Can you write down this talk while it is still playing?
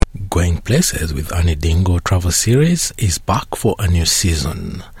Going Places with Ernie Dingo travel series is back for a new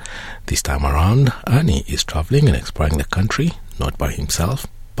season. This time around, Ernie is traveling and exploring the country, not by himself,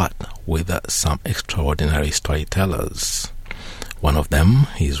 but with some extraordinary storytellers. One of them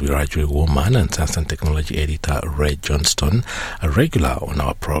is Wiradjuri woman and science and technology editor Rae Johnston, a regular on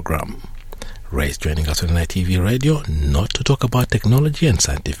our program. Rae is joining us on NITV Radio, not to talk about technology and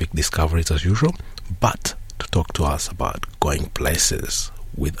scientific discoveries as usual, but to talk to us about going places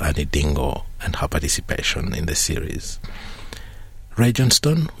with Ernie Dingo and her participation in the series. Rae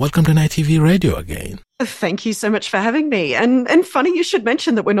Johnston, welcome to NITV Radio again. Thank you so much for having me. And funny you should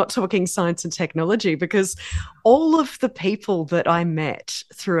mention that we're not talking science and technology, because all of the people that I met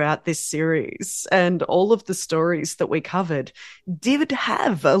throughout this series and all of the stories that we covered did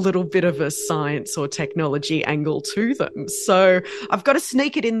have a little bit of a science or technology angle to them. So I've got to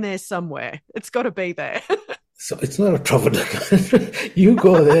sneak it in there somewhere. It's got to be there. So it's not a travel documentary. You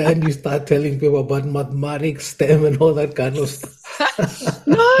go there and you start telling people about mathematics, STEM and all that kind of stuff.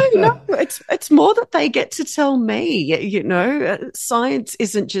 No, it's more that they get to tell me, science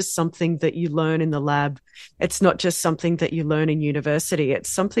isn't just something that you learn in the lab. It's not just something that you learn in university. It's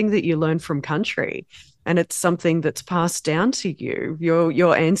something that you learn from country. And it's something that's passed down to you,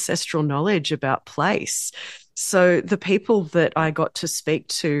 your ancestral knowledge about place. So the people that I got to speak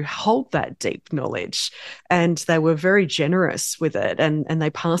to hold that deep knowledge, and they were very generous with it, and they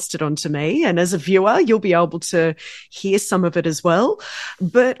passed it on to me. And as a viewer, you'll be able to hear some of it as well.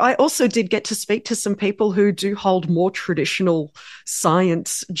 But I also did get to speak to some people who do hold more traditional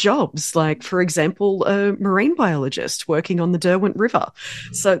science jobs, like, for example, a marine biologist working on the Derwent River.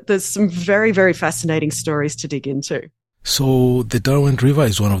 So there's some very, very fascinating stories to dig into. So the Derwent River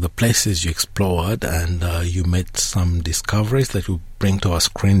is one of the places you explored, and you made some discoveries that you bring to our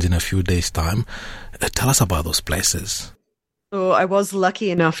screens in a few days' time. Tell us about those places. Oh, I was lucky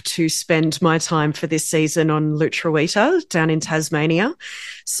enough to spend my time for this season on Lutruwita down in Tasmania.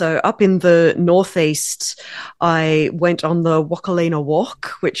 So up in the northeast, I went on the Wakalina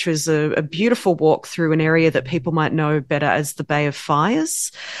Walk, which was a beautiful walk through an area that people might know better as the Bay of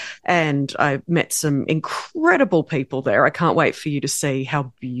Fires. And I met some incredible people there. I can't wait for you to see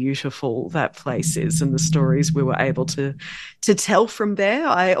how beautiful that place is and the stories we were able to tell from there.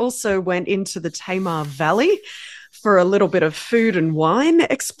 I also went into the Tamar Valley for a little bit of food and wine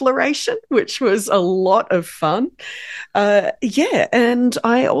exploration, which was a lot of fun. And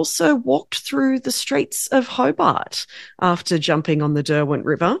I also walked through the streets of Hobart after jumping on the Derwent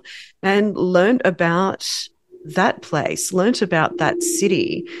River and learned about that place, learnt about that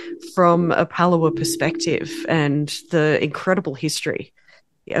city from a Palawa perspective and the incredible history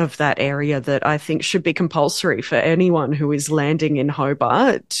of that area that I think should be compulsory for anyone who is landing in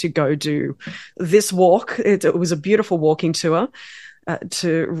Hobart to go do this walk. It was a beautiful walking tour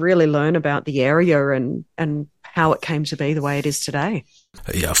to really learn about the area and how it came to be the way it is today.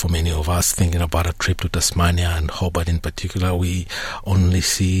 Yeah, for many of us thinking about a trip to Tasmania and Hobart in particular, we only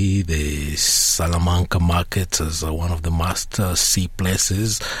see the Salamanca markets as one of the must-see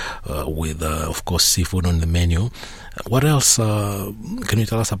places with, of course, seafood on the menu. What else can you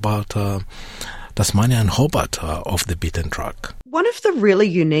tell us about Tasmania and Hobart off the beaten track? One of the really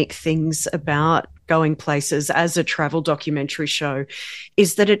unique things about Going Places as a travel documentary show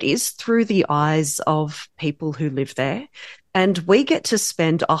is that it is through the eyes of people who live there. And we get to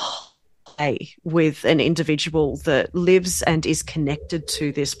spend a whole day with an individual that lives and is connected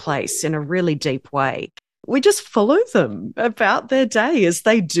to this place in a really deep way. We just follow them about their day as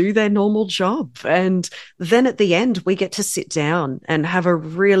they do their normal job. And then at the end, we get to sit down and have a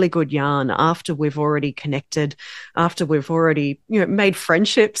really good yarn after we've already connected, after we've already, made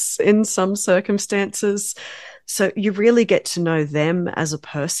friendships in some circumstances. So you really get to know them as a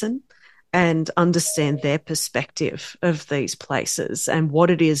person and understand their perspective of these places and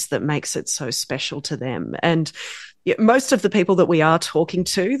what it is that makes it so special to them. And most of the people that we are talking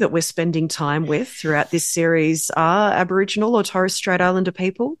to, that we're spending time with throughout this series, are Aboriginal or Torres Strait Islander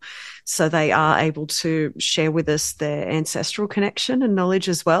people. So they are able to share with us their ancestral connection and knowledge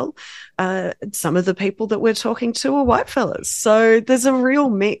as well. Some of the people that we're talking to are white fellas. So there's a real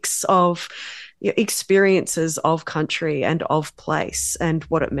mix of experiences of country and of place and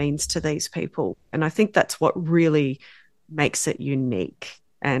what it means to these people. And I think that's what really makes it unique.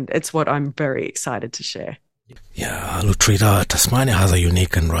 And it's what I'm very excited to share. Yeah, Lutruwita, Tasmania has a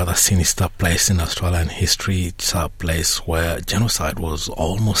unique and rather sinister place in Australian history. It's a place where genocide was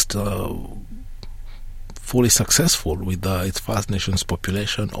almost fully successful, with its First Nations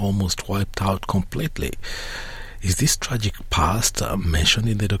population almost wiped out completely. Is this tragic past mentioned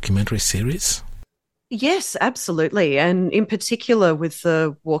in the documentary series? Yes, absolutely. And in particular, with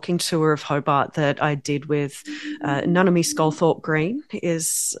the walking tour of Hobart that I did with Nunami Sculthorpe Green,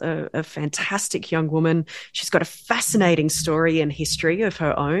 is a fantastic young woman. She's got a fascinating story and history of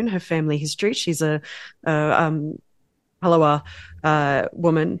her own, her family history. She's a Palawa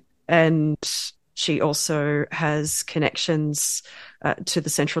woman, and she also has connections to the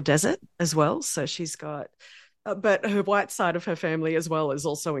Central Desert as well. So she's got but her white side of her family as well is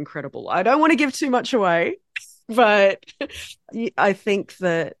also incredible. I don't want to give too much away, but I think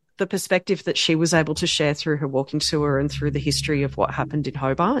that the perspective that she was able to share through her walking tour and through the history of what happened in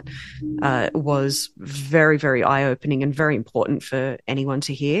Hobart was very, very eye-opening and very important for anyone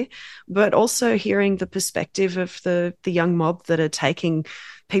to hear. But also hearing the perspective of the young mob that are taking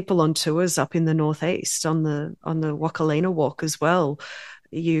people on tours up in the northeast on the Wakalina Walk as well.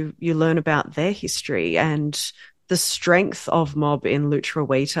 You learn about their history and the strength of mob in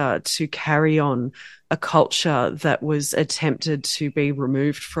Lutruwita to carry on a culture that was attempted to be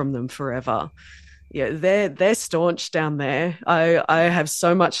removed from them forever. Yeah, they're staunch down there. I have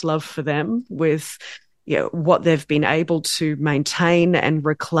so much love for them with what they've been able to maintain and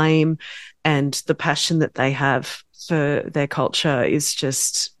reclaim, and the passion that they have for their culture is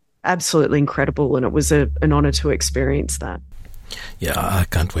just absolutely incredible. And it was an honor to experience that. Yeah, I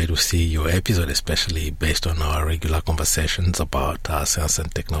can't wait to see your episode, especially based on our regular conversations about science and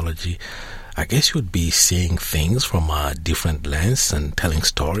technology. I guess you'd be seeing things from a different lens and telling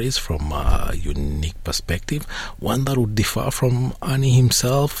stories from a unique perspective, one that would differ from Ernie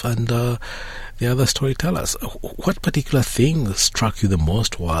himself and the other storytellers. What particular thing struck you the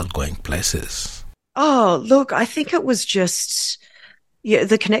most while going places? Oh, look, I think it was just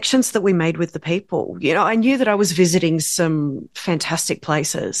the connections that we made with the people. I knew that I was visiting some fantastic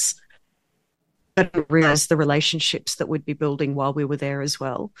places, but I didn't realize the relationships that we'd be building while we were there as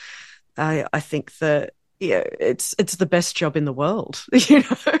well. I think that it's the best job in the world.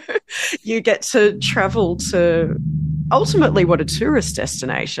 You get to travel to ultimately what are tourist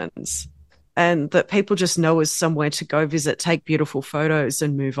destinations, and that people just know as somewhere to go visit, take beautiful photos,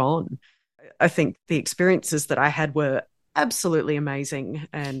 and move on. I think the experiences that I had were absolutely amazing,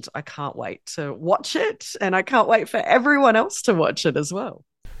 and I can't wait to watch it, and I can't wait for everyone else to watch it as well.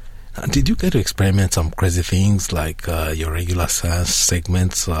 Did you get to experiment some crazy things like your regular science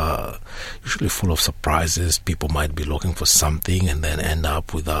segments usually full of surprises? People might be looking for something and then end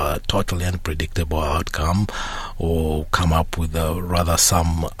up with a totally unpredictable outcome, or come up with rather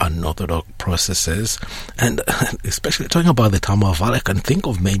some unorthodox processes. And especially talking about the Tamar Valley, I can think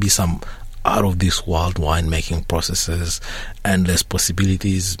of maybe some out of this world winemaking processes, endless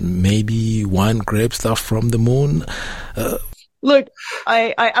possibilities, maybe wine grapes that are from the moon. Look,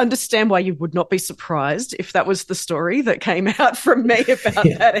 I understand why you would not be surprised if that was the story that came out from me about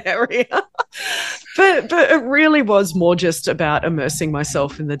that area. But it really was more just about immersing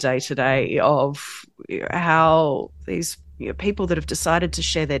myself in the day-to-day of how these people that have decided to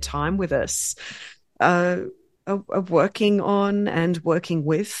share their time with us are working on and working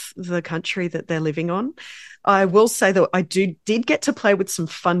with the country that they're living on. I will say that I did get to play with some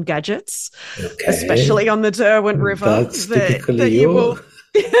fun gadgets, especially on the Derwent River, that you will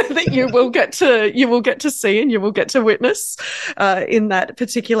that you will get to see and you will get to witness in that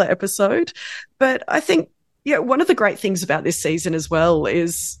particular episode. But I think one of the great things about this season as well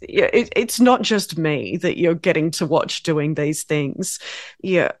is it's not just me that you're getting to watch doing these things.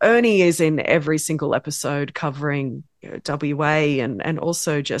 Ernie is in every single episode covering WA and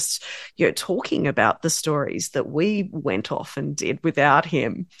also just talking about the stories that we went off and did without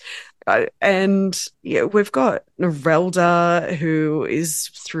him. And we've got Nerelda, who is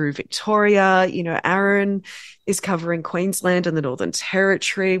through Victoria. Aaron is covering Queensland and the Northern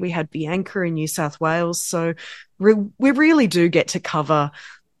Territory. We had Bianca in New South Wales. So we really do get to cover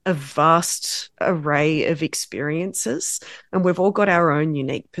a vast array of experiences, and we've all got our own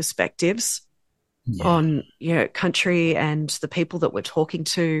unique perspectives on country and the people that we're talking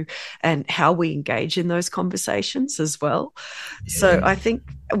to and how we engage in those conversations as well. So I think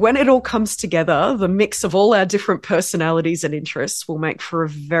when it all comes together, the mix of all our different personalities and interests will make for a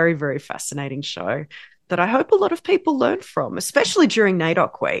very, very fascinating show that I hope a lot of people learn from, especially during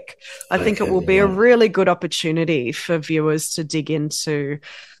NAIDOC week. I think it will be a really good opportunity for viewers to dig into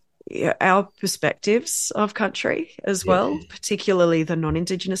our perspectives of country as well, particularly the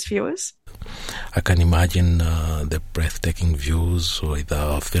non-Indigenous viewers. I can imagine the breathtaking views with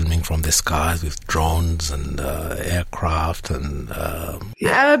filming from the skies with drones and aircraft and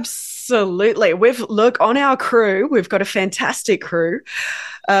Absolutely. On our crew, we've got a fantastic crew.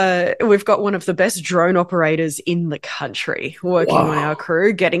 We've got one of the best drone operators in the country working on our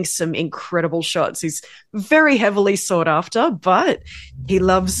crew, getting some incredible shots. He's very heavily sought after, but he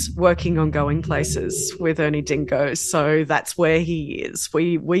loves working on going places with Ernie Dingo. So that's where he is.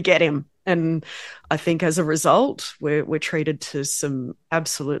 We get him. And I think as a result, we're treated to some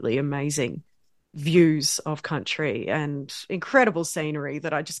absolutely amazing views of country and incredible scenery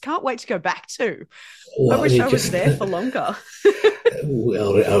that I just can't wait to go back to. Well, I wish I was there for longer.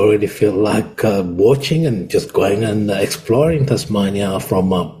 Well, I already feel like watching and just going and exploring Tasmania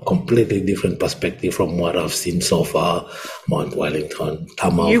from a completely different perspective from what I've seen so far. Mount Wellington,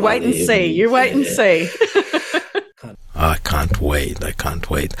 Tamar You wait and see. You wait and see. I can't wait.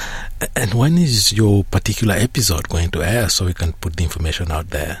 And when is your particular episode going to air so we can put the information out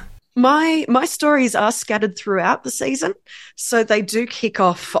there? My stories are scattered throughout the season. So they do kick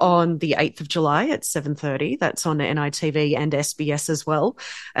off on the 8th of July at 7:30. That's on NITV and SBS as well.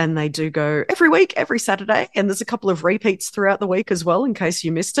 And they do go every week, every Saturday. And there's a couple of repeats throughout the week as well, in case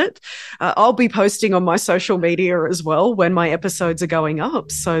you missed it. I'll be posting on my social media as well when my episodes are going up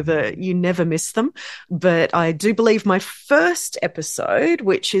so that you never miss them. But I do believe my first episode,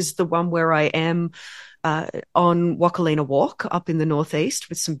 which is the one where I am on Wakalina Walk up in the northeast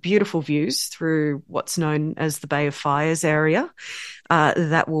with some beautiful views through what's known as the Bay of Fires area.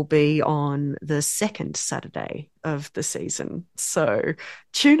 That will be on the second Saturday of the season. So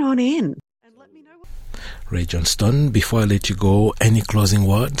tune on in and let me know. Rae Johnston, before I let you go, any closing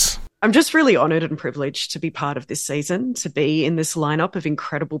words? I'm just really honoured and privileged to be part of this season, to be in this lineup of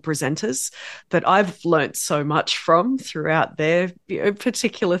incredible presenters that I've learnt so much from throughout their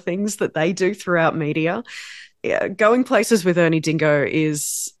particular things that they do throughout media. Yeah, Going Places with Ernie Dingo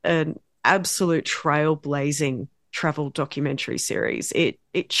is an absolute trailblazing travel documentary series. It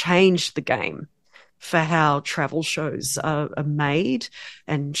changed the game for how travel shows are made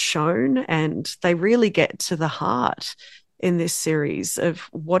and shown, and they really get to the heart in this series of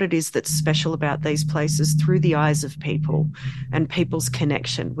what it is that's special about these places through the eyes of people and people's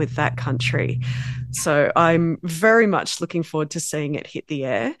connection with that country. So I'm very much looking forward to seeing it hit the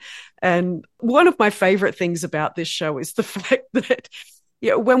air. And one of my favorite things about this show is the fact that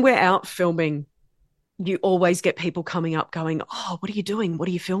when we're out filming, you always get people coming up going, "Oh, what are you doing? What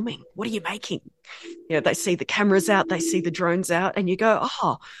are you filming? What are you making?" They see the cameras out, they see the drones out, and you go,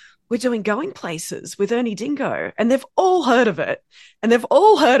 "Oh, we're doing Going Places with Ernie Dingo." And they've all heard of it. And they've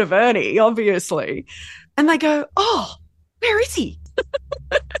all heard of Ernie, obviously. And they go, "Oh, where is he?"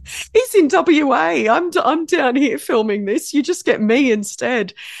 "He's in WA. I'm down here filming this. You just get me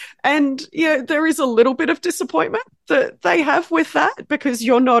instead." And there is a little bit of disappointment that they have with that because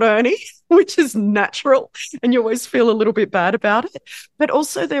you're not Ernie, which is natural. And you always feel a little bit bad about it. But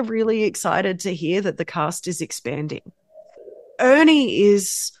also they're really excited to hear that the cast is expanding. Ernie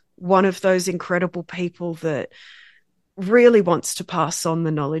is one of those incredible people that really wants to pass on the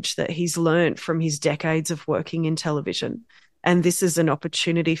knowledge that he's learned from his decades of working in television. And this is an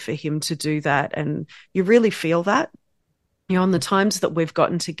opportunity for him to do that. And you really feel that. On the times that we've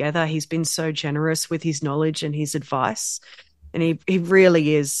gotten together, he's been so generous with his knowledge and his advice. And he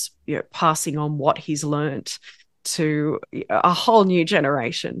really is passing on what he's learned to a whole new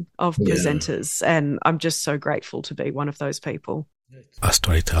generation of presenters. And I'm just so grateful to be one of those people. A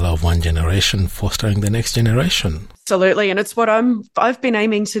storyteller of one generation fostering the next generation. Absolutely. And it's what I've been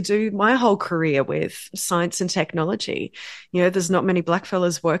aiming to do my whole career with science and technology. There's not many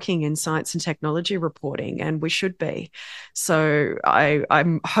blackfellas working in science and technology reporting, and we should be. So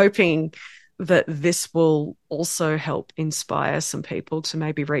I'm hoping that this will also help inspire some people to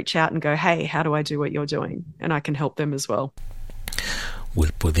maybe reach out and go, "Hey, how do I do what you're doing?" And I can help them as well.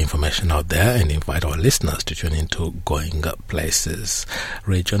 We'll put the information out there and invite our listeners to tune into Going Places.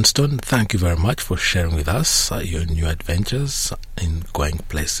 Rae Johnston, thank you very much for sharing with us your new adventures in Going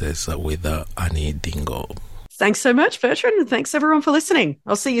Places with Ernie Dingo. Thanks so much, Bertrand, and thanks everyone for listening.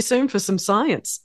 I'll see you soon for some science.